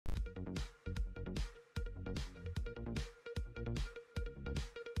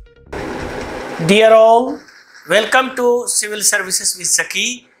Dear all, welcome to Civil Services with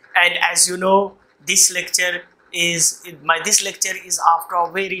ZAKI. And as you know, this lecture is after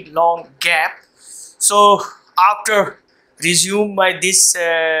a very long gap. So after resume my this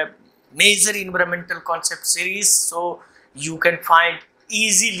major environmental concept series, so you can find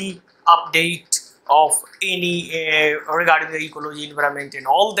easily update of any regarding the ecology, environment and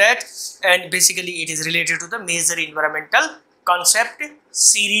all that, and basically it is related to the major environmental concept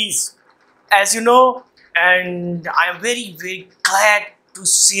series, as you know. And I am very glad to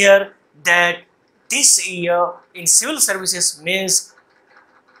share that this year in civil services means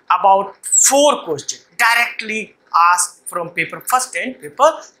about 4 questions directly asked from paper first and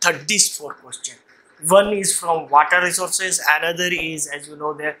paper third. These 4 questions, one is from water resources, another is, as you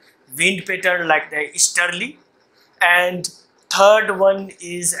know, the wind pattern like the easterly, and third one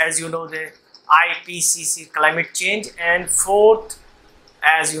is, as you know, the IPCC climate change, and fourth,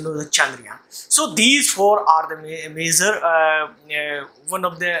 as you know, the Chandrayaan. So these 4 are the major one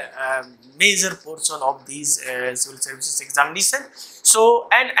of the major portion of these civil services examination. So,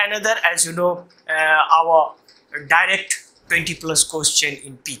 and another, as you know, our direct 20+ question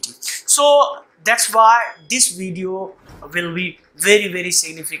in PT. So that's why this video will be very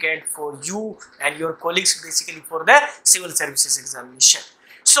significant for you and your colleagues, basically for the civil services examination.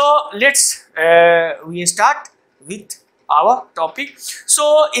 So let's we start with our topic.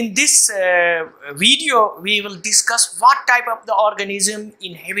 So in this video we will discuss what type of the organism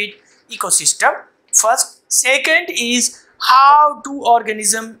inhabit ecosystem first. Second is how do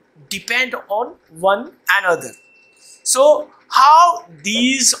organisms depend on one another. So how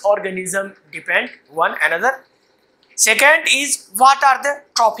these organisms depend one another. Second is what are the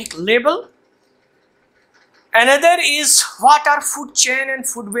trophic level. Another is what are food chain and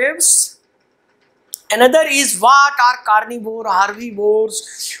food webs. Another is what are carnivores,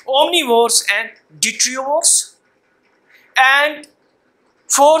 herbivores, omnivores and detritivores. And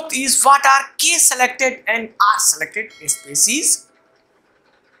fourth is what are case selected and R selected species.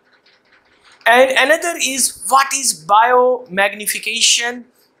 And another is what is biomagnification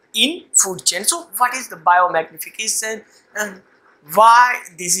in food chain. So what is the biomagnification and why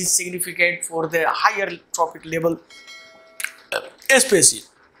this is significant for the higher trophic level species.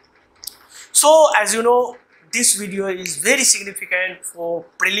 So as you know, this video is very significant for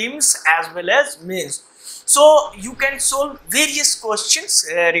prelims as well as mains. So you can solve various questions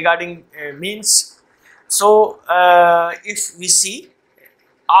regarding mains. So if we see,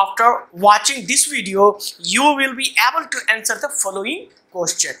 after watching this video, you will be able to answer the following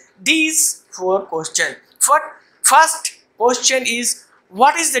question. These 4 questions. First question is,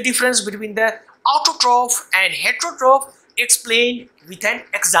 what is the difference between the autotroph and heterotroph? Explain with an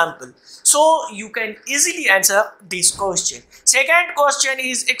example. So you can easily answer this question. Second question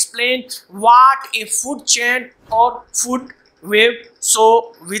is, explain what a food chain or food web,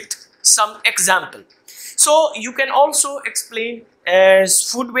 so with some example. So you can also explain as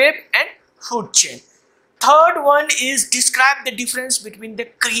food web and food chain. Third one is, describe the difference between the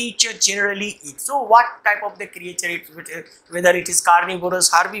creature generally eat. So what type of the creature it, whether it is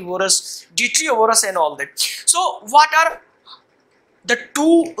carnivores, herbivores, detritivores and all that. So what are the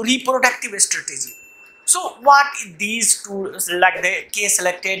 2 reproductive strategies? So what these 2, like the K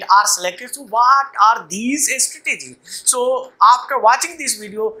selected, R selected, so what are these strategies? So after watching this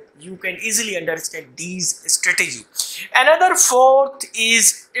video, you can easily understand these strategies. Another fourth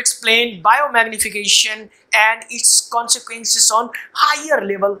is, explain biomagnification and its consequences on higher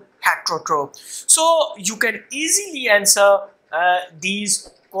level heterotroph. So you can easily answer these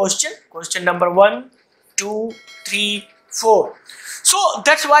questions. Question number 1, 2, 3, 4. So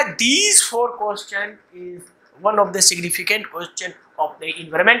that's why these 4 questions is one of the significant question of the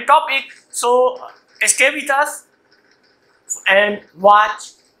environment topic. So stay with us and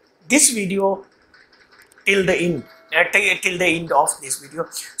watch this video till the end, till the end of this video.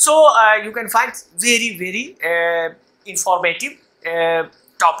 So you can find very informative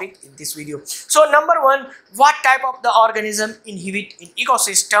topic in this video. So number 1, what type of the organism inhabit in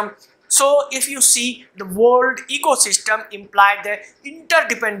ecosystem? So if you see, the world ecosystem imply the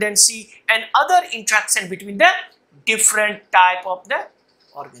interdependency and other interaction between the different type of the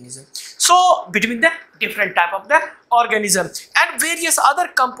organism. So between the different type of the organism and various other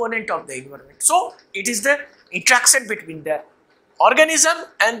component of the environment. So it is the interaction between the organism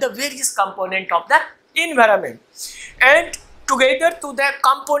and the various component of the environment, and together to the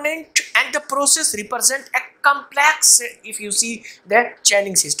component and the process represent a complex, if you see, the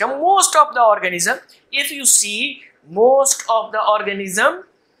chaining system. Most of the organism, if you see, most of the organism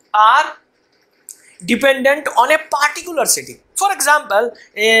are dependent on a particular setting. For example,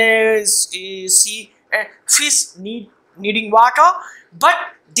 see fish needing water, but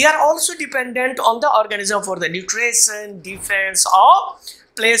they are also dependent on the organism for the nutrition, defense, or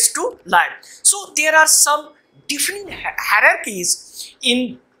place to live. So there are some different hierarchies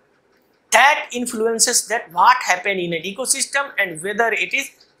in that influences that what happen in an ecosystem and whether it is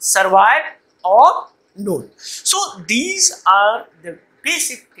survive or not. So these are the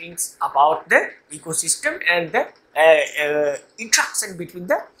basic things about the ecosystem and the interaction between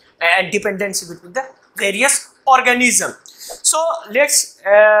the and dependency between the various organisms. So let's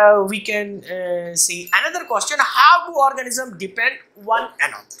we can see another question: how do organisms depend one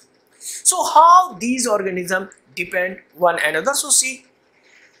another? So how these organisms depend one another? So see,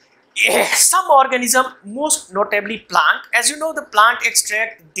 some organism, most notably plant, as you know, the plant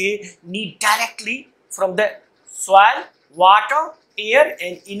extract they need directly from the soil, water, air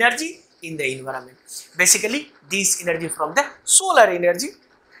and energy in the environment. Basically this energy from the solar energy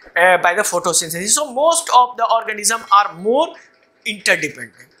by the photosynthesis. So most of the organisms are more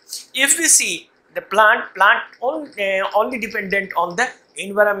interdependent. If we see the plant only dependent on the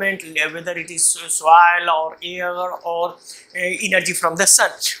environment, whether it is soil or air or energy from the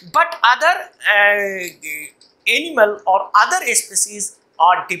sun, but other animal or other species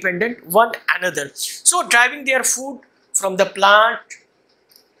are dependent one another, so driving their food from the plant.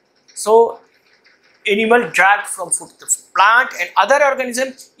 So animal drive from food to plant and other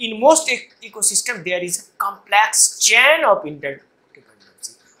organisms. In most ecosystem there is a complex chain of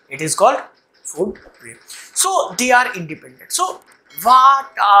interdependency. It is called food web. So they are independent. So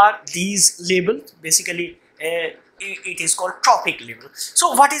what are these labels? Basically it is called trophic level.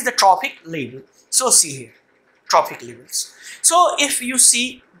 So what is the trophic level? So see here, trophic levels. So if you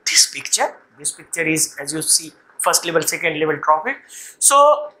see this picture is, as you see, first level, second level trophic.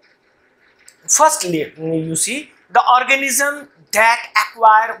 So first level, you see the organism that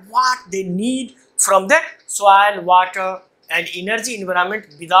acquire what they need from the soil, water and energy environment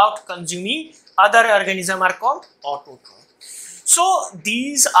without consuming other organisms are called autotrophs. So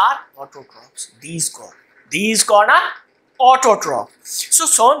these are autotrophs. These called are autotrophs. So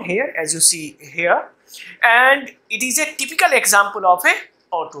shown here, as you see here, and it is a typical example of a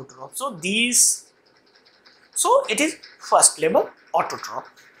autotroph. So it is first level autotroph.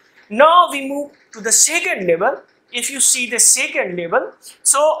 Now we move to the second level. If you see the second level,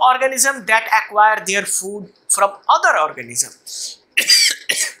 so organisms that acquire their food from other organisms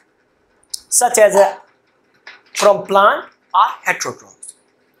such as from plant are heterotrophs.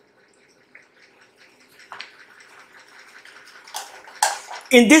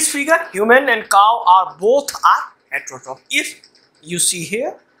 In this figure, human and cow are both heterotrophs. If you see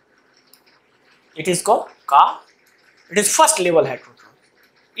here, it is called cow. It is first level heterotroph.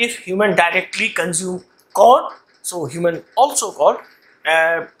 If human directly consume corn, so human also called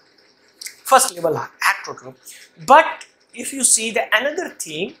first level heterotroph. But if you see the another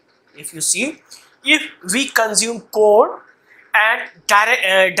thing, if we consume corn and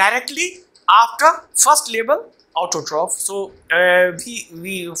directly after first level autotroph, so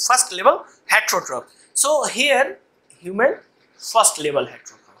we first level heterotroph. So here human first level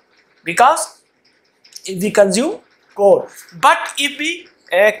heterotroph because if we consume corn, but if we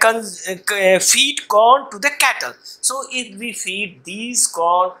feed corn to the cattle, so if we feed these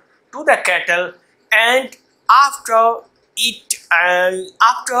corn to the cattle and after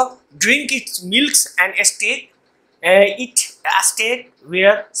drink its milks and steak,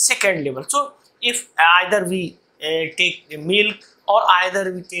 were second level. So if either we take the milk or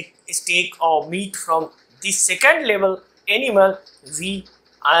either we take steak or meat from this second level animal, we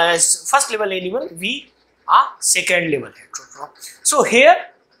as first level animal we are second level heterotroph. So here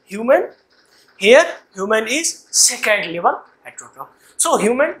human is second level heterotroph. So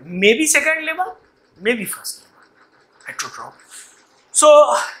human may be second level, maybe first level heterotroph.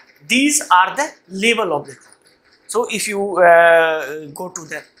 So these are the level of the troph. So if you go to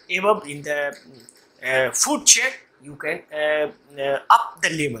the above in the food chain, you can up the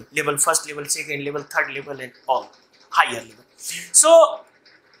level first level, second level, third level and all higher level. So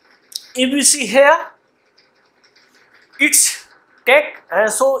if you see here, it's take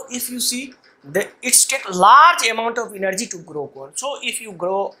so if you see it's take large amount of energy to grow corn. So if you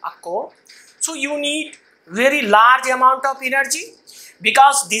grow a corn, so you need very large amount of energy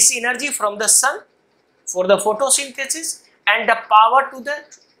because this energy from the sun for the photosynthesis and the power to the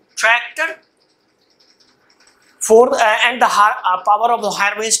tractor for and the power of the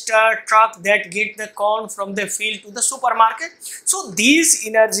harvester truck that get the corn from the field to the supermarket. So these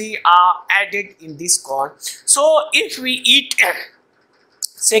energy are added in this corn. So if we eat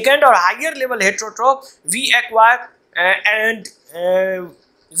second or higher level heterotroph, we acquire and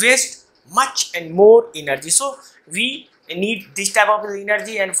waste much and more energy. So we need this type of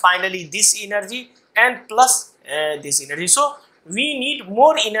energy, and finally this energy, and plus this energy. So we need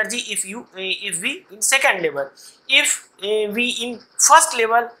more energy if we in second level. If we in first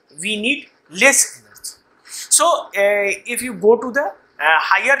level, we need less energy. So if you go to the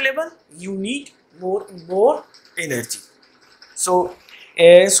higher level, you need more energy. So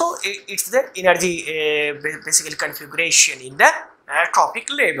it's the energy basically configuration in the trophic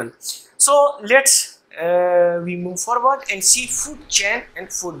level. So let's we move forward and see food chain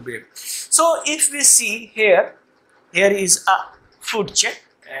and food web. So if we see here is a food chain,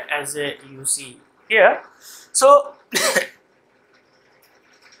 as you see here. So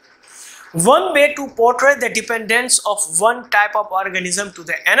one way to portray the dependence of one type of organism to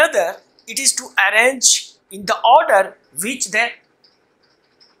the another, it is to arrange in the order which the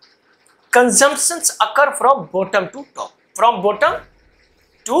consumptions occur from bottom to top. From bottom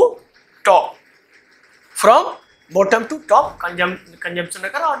to top. From bottom to top consumption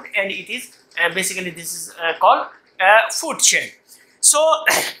occur, and it is basically this is called food chain. So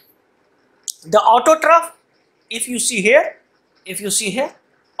the autotroph, if you see here,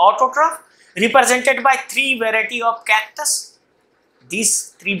 autotroph represented by three variety of cactus.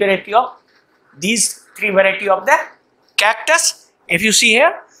 These three variety of the cactus, if you see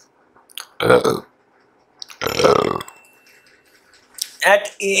here,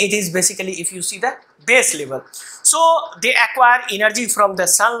 it is basically, if you see the base level. So they acquire energy from the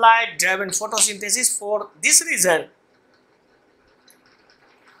sunlight driven photosynthesis. For this reason,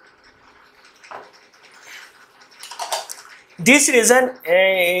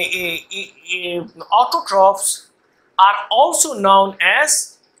 autotrophs are also known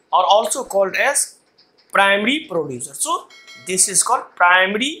as, or also called as, primary producer. So this is called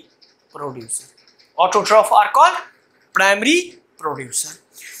primary producer. Autotroph are called primary producer.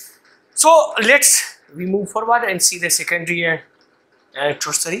 So we move forward and see the secondary and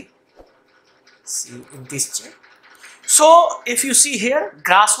tertiary. See in this chain. So if you see here,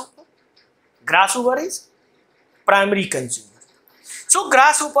 grasshopper is primary consumer. So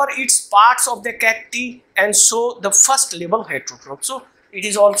grasshopper eats parts of the cacti, and so the first level heterotroph. So it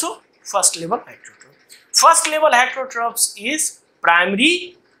is also first level heterotroph. First level heterotrophs is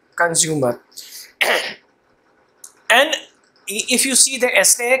primary consumer. And if you see the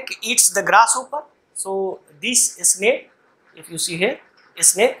snake eats the grasshopper. So this snake, if you see here,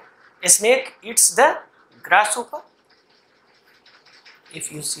 snake eats the grasshopper.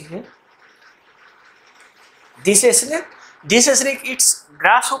 If you see here, this snake eats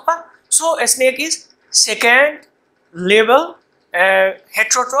grasshopper. So a snake is second level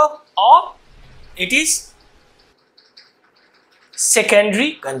heterotroph, or it is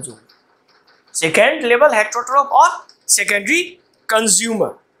secondary consumer. Second level heterotroph or secondary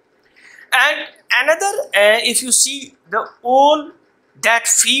consumer. And another, if you see the owl that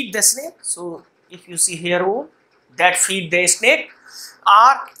feed the snake. So if you see here, owl that feed the snake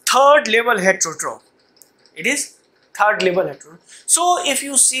are third level heterotroph. It is third level heterotroph. So if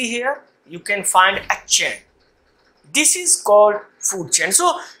you see here, you can find a chain. This is called food chain.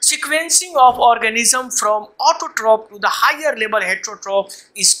 So sequencing of organism from autotroph to the higher level heterotroph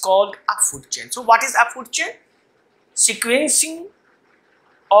is called a food chain. So what is a food chain? Sequencing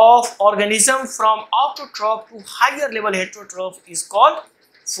of organism from autotroph to higher level heterotroph is called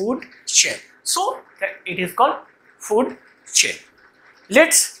food chain. So it is called food chain.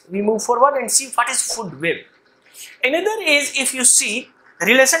 We move forward and see what is food web. Another is, if you see,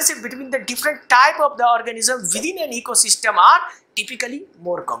 relationship between the different type of the organism within an ecosystem are typically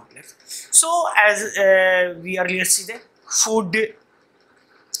more complex. So as we earlier see the food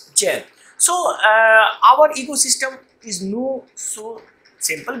chain. So our ecosystem is not so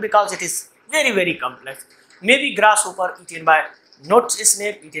simple because it is very complex. Maybe grasshopper eaten by not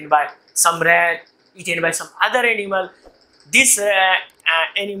snake, eaten by some rat, eaten by some other animal. This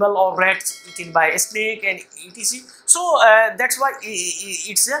animal or rats eaten by a snake and etc. So that's why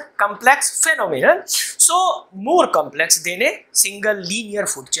it's a complex phenomenon. So more complex than a single linear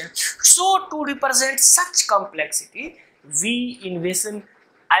food chain. So to represent such complexity, we envision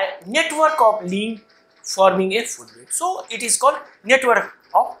a network of link forming a food web. So it is called network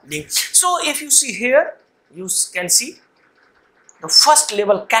of link. So if you see here, you can see the first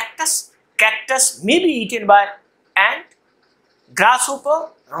level cactus. Cactus may be eaten by ant, grasshopper,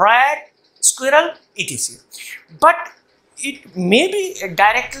 rat, squirrel, etc. But it may be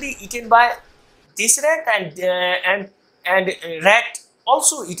directly eaten by this rat, and rat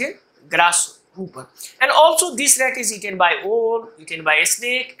also eaten grasshopper. And also this rat is eaten by owl, eaten by a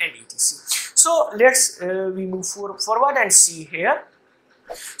snake, and etc. So let's we move forward and see here.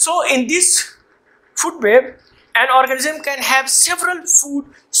 So in this food web, an organism can have several food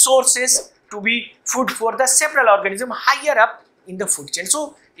sources to be food for the several organisms higher up in the food chain.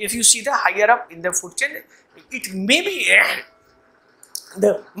 So if you see the higher up in the food chain, it may be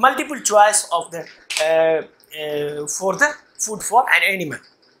the multiple choice of the for the food for an animal.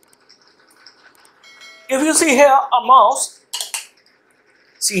 If you see here a mouse,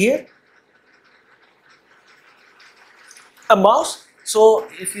 see here a mouse. So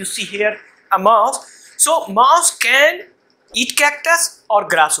if you see here a mouse, so mouse can eat cactus or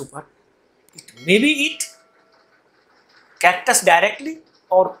grasshopper. It maybe eat cactus directly,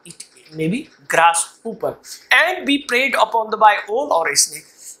 or it may be grasshopper, and be preyed upon by owl or a snake.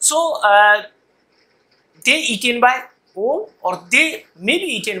 So they eaten by owl, or they may be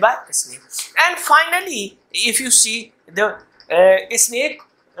eaten by a snake. And finally, if you see the a snake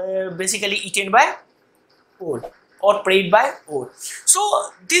basically eaten by owl or preyed by owl.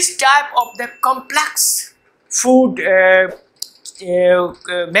 So this type of the complex food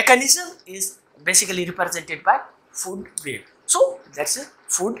mechanism is basically represented by food web. So that's a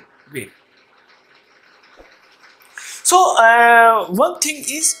food web. So one thing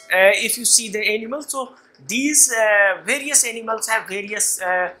is, if you see the animals, so these various animals have various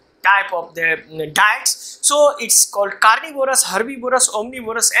type of the diets. So it's called carnivorous, herbivorous,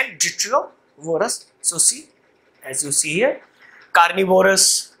 omnivorous, and detritivores. So see, as you see here,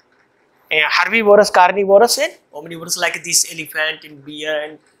 carnivorous, herbivorous, carnivorous, and omnivorous, like this elephant and bear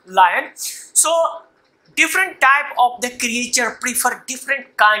and lion. So different type of the creature prefer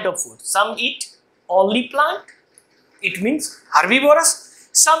different kind of food. Some eat only plant, it means herbivorous.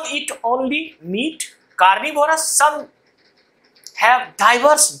 Some eat only meat, carnivorous. Some have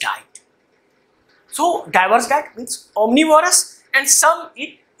diverse diet. So diverse diet means omnivorous, and some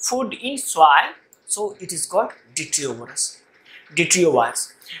eat food in soil. So it is called detritivores.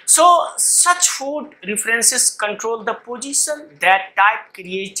 So such food references control the position that type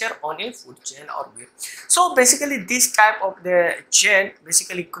creature on a food chain or web. So basically this type of the chain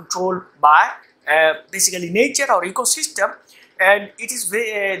basically controlled by basically nature or ecosystem, and it is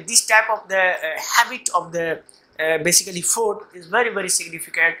this type of the habit of the basically food is very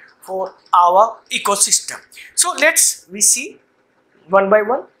significant for our ecosystem. So we see one by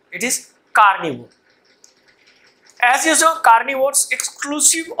one. It is carnivore. As usual, carnivores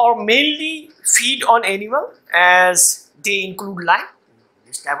exclusive or mainly feed on animal, as they include lion,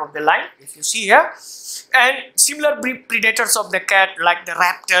 this type of the lion if you see here, and similar predators of the cat like the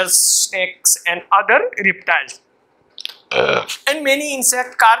raptors, snakes, and other reptiles. And many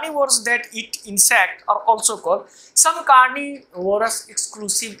insect carnivores that eat insect are also called. Some carnivores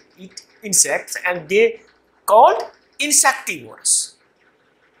exclusive eat insects, and they called insectivores.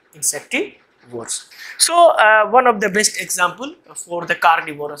 So one of the best example for the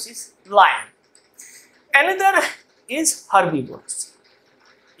carnivores is lion. Another is herbivores.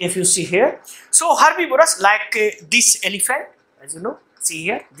 If you see here, so herbivores like this elephant, as you know, see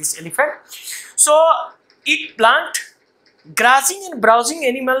here this elephant. So eat plant, grazing and browsing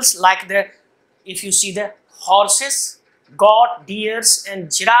animals like if you see the horses, goat, deers,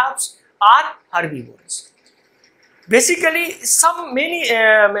 and giraffes are herbivores. Basically, some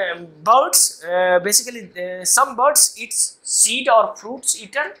birds, some birds eat seed or fruits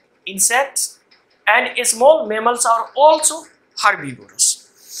eaten, insects, and small mammals are also herbivores.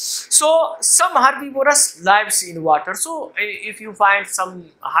 So some herbivores lives in water. So if you find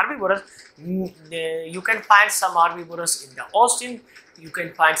some herbivores, you can find some herbivores in the ocean. You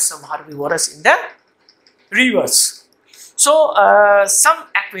can find some herbivores in the rivers. So some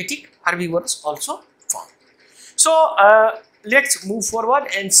aquatic herbivores also found. So let's move forward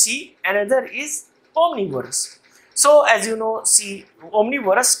and see another is omnivores. So as you know, see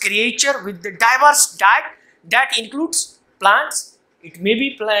omnivorous creature with the diverse diet that includes plants. It may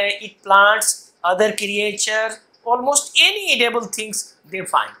be eat plants, other creatures, almost any edible things they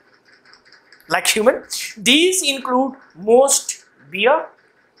find. Like human, these include most bear,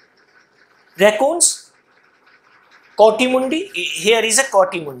 raccoons, coatimundi. Here is a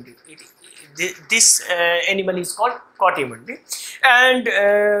coatimundi. This animal is called coatimundi,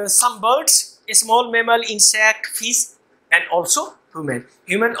 and some birds, a small mammal, insect, fish, and also human.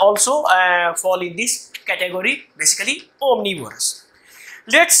 Human also fall in this category, basically omnivorous.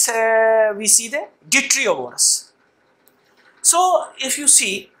 Let's we see the detritivores. So if you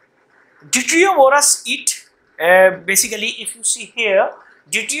see, detritivores eat basically, if you see here,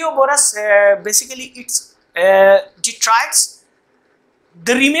 detritivores basically eats detritus,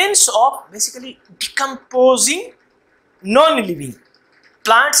 the remains of basically decomposing non-living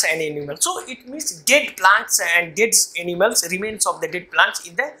plants and animals. So it means dead plants and dead animals, remains of the dead plants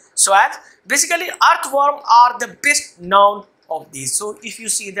in the soil. Basically earthworm are the best known of these. So if you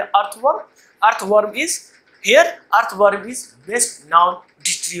see the earthworm is here, earthworm is best known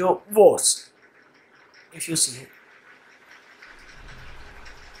Detritivores. If you see here.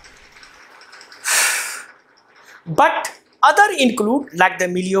 But other include like the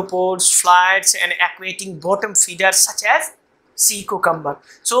milliopods, flies and aquatic bottom feeders such as sea cucumber.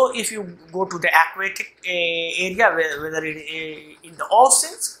 So if you go to the aquatic area, whether it in the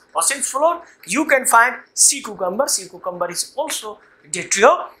ocean floor, you can find sea cucumber. Sea cucumber is also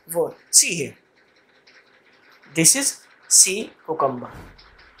detritivore. See here, this is sea cucumber.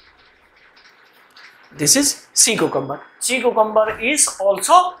 This is sea cucumber. Sea cucumber is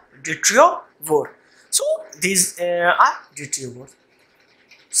also detritivore. So these are detritivores.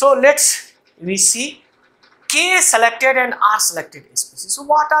 So we see K selected and R selected species. So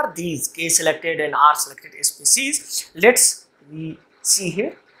what are these K selected and R selected species? We see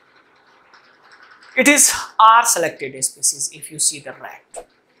here. It is R selected species. If you see the rat,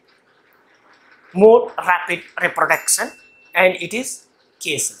 more rapid reproduction, and it is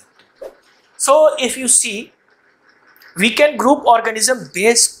K selected. So if you see, we can group organism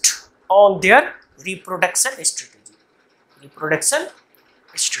based on their reproduction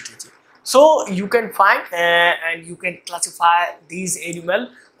strategy. So you can find and you can classify these animals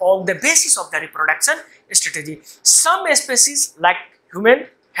on the basis of the reproduction strategy. Some species like human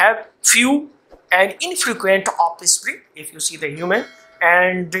have few and infrequent offspring. If you see the human,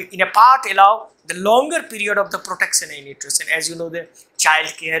 and in a part allow the longer period of the protection and nutrition. As you know, the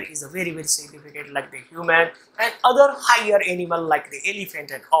child care is a very significant, like the human and other higher animal like the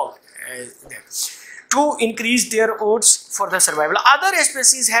elephant and all to increase their odds for the survival. Other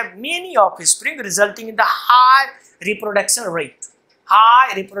species have many offspring, resulting in the high reproduction rate.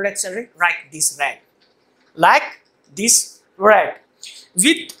 Like this rat,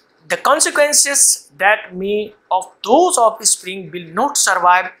 with the consequences that may of those offspring will not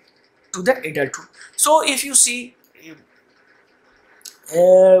survive to the adulthood. So if you see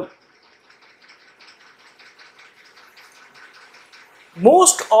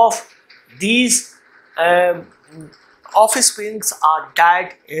most of these offsprings are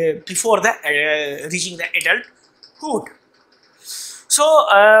died before the reaching the adulthood.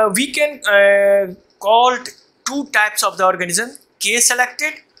 So we can call two types of the organism, K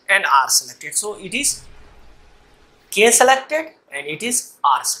selected and R selected. So it is K selected and it is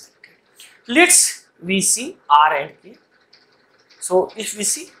R selected. We see R and K. So if we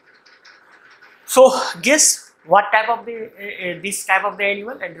see, so guess what type of the this type of the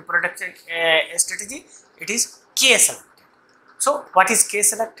animal and reproduction strategy? It is K selected. So what is K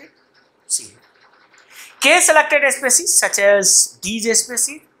selected? See, K selected species such as these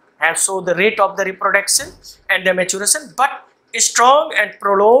species have shown the rate of the reproduction and the maturation, but strong and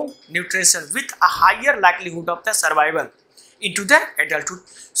prolonged nutrition with a higher likelihood of the survival into the adulthood.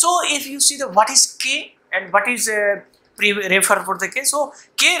 So if you see the what is K and what is refer for the K. So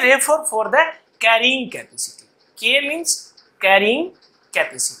K refer for the carrying capacity. K means carrying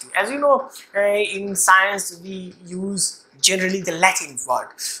capacity. As you know, in science we use generally the Latin word.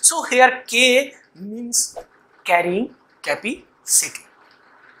 So here K means carrying capacity.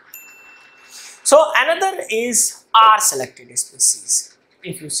 So another is R selected species.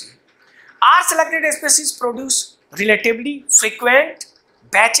 If you see, R selected species produce relatively frequent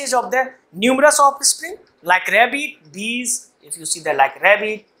batches of the numerous offspring like rabbit, bees. If you see the like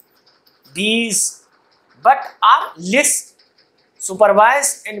rabbit, bees, but are less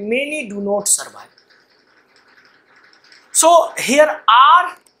supervised and many do not survive. So here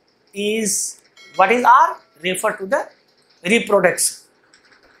R is, what is R? Refer to the reproduction.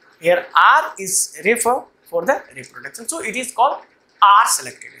 Here R is refer for the reproduction. So it is called R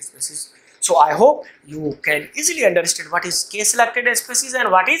selected species. So I hope you can easily understand what is K selected species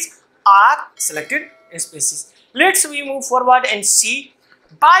and what is R selected species. Let's we move forward and see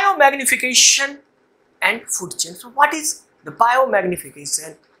biomagnification and food chain. So what is the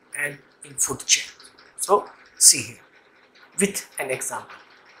biomagnification and in food chain? So see here with an example.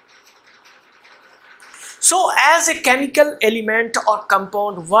 So as a chemical element or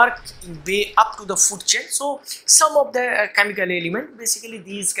compound work in way up to the food chain. So some of the chemical element, basically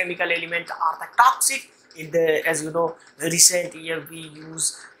these chemical elements are the toxic. In the, as you know, recent year we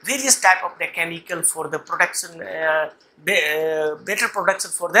use various type of the chemical for the production, better production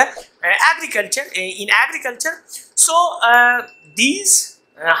for the agriculture, in agriculture. So these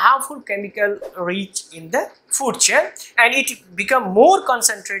harmful chemical reach in the food chain and it become more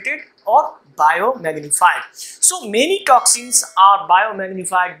concentrated or biomagnified. So many toxins are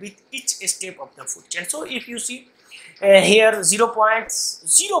biomagnified with each step of the food chain. So if you see here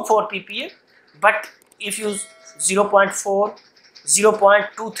 0.04 ppm, but if you 0.4,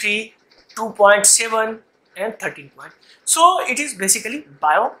 0.23, 2.7 and 13 point, so it is basically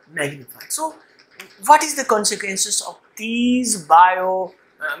biomagnified. So what is the consequences of these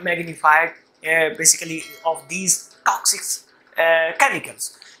biomagnified basically of these toxic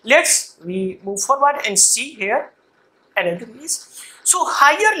chemicals? We move forward and see here another is, so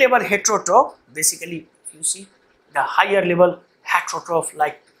higher level heterotroph, basically you see the higher level heterotroph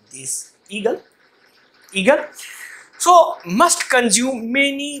like this eagle, so must consume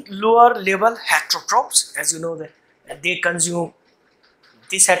many lower level heterotrophs. As you know that they consume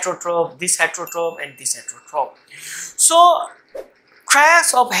this heterotroph, this heterotroph and this heterotroph. So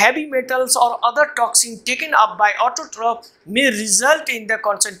trace of heavy metals or other toxin taken up by autotroph may result in the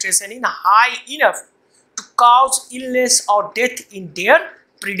concentration in high enough to cause illness or death in their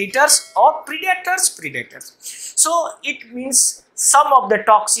predators or predators. So it means some of the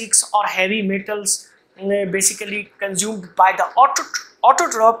toxics or heavy metals basically consumed by the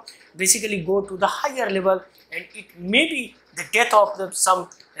autotroph basically go to the higher level and it may be the death of some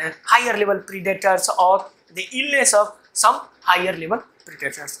higher level predators or the illness of some higher level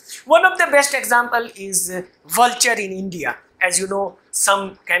predators. One of the best example is vulture in India. As you know,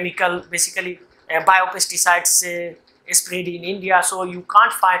 some chemical basically biopesticides sprayed in India, so you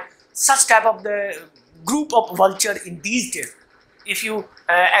can't find such type of the group of vulture in these days. If you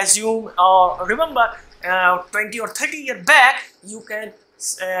assume or remember 20 or 30 years back, you can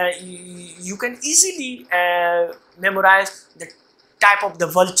easily memorize the type of the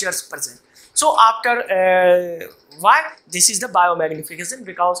vultures present. So after why this is the biomagnification,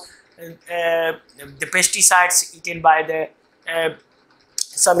 because the pesticides eaten by the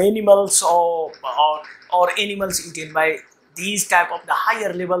some animals or animals eaten by these type of the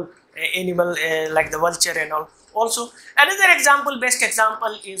higher level animal like the vulture and all. Also another example, best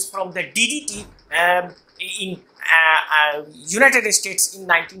example is from the DDT in United States in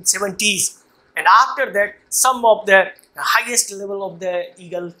 1970s, and after that some of the highest level of the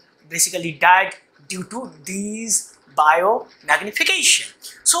eagle basically died due to these biomagnification.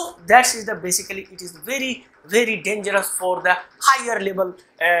 So that is the basically it is very dangerous for the higher level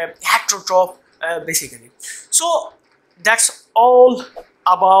heterotroph basically. So that's all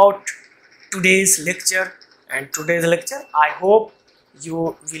about today's lecture. I hope you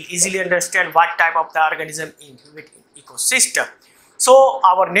will easily understand what type of the organism inhabit in ecosystem. So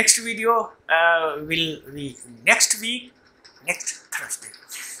our next video will be next week, next Thursday.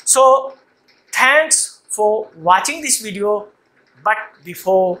 So thanks for watching this video, but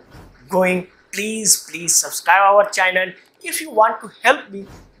before going, please subscribe our channel. If you want to help me,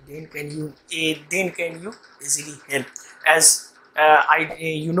 then can you easily help, as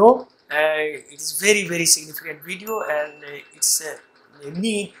you know it is very significant video and it's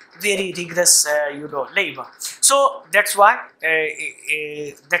need very rigorous labor. So that's why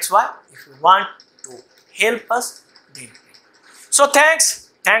if you want to help us, then so thanks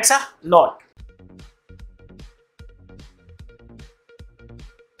a lot.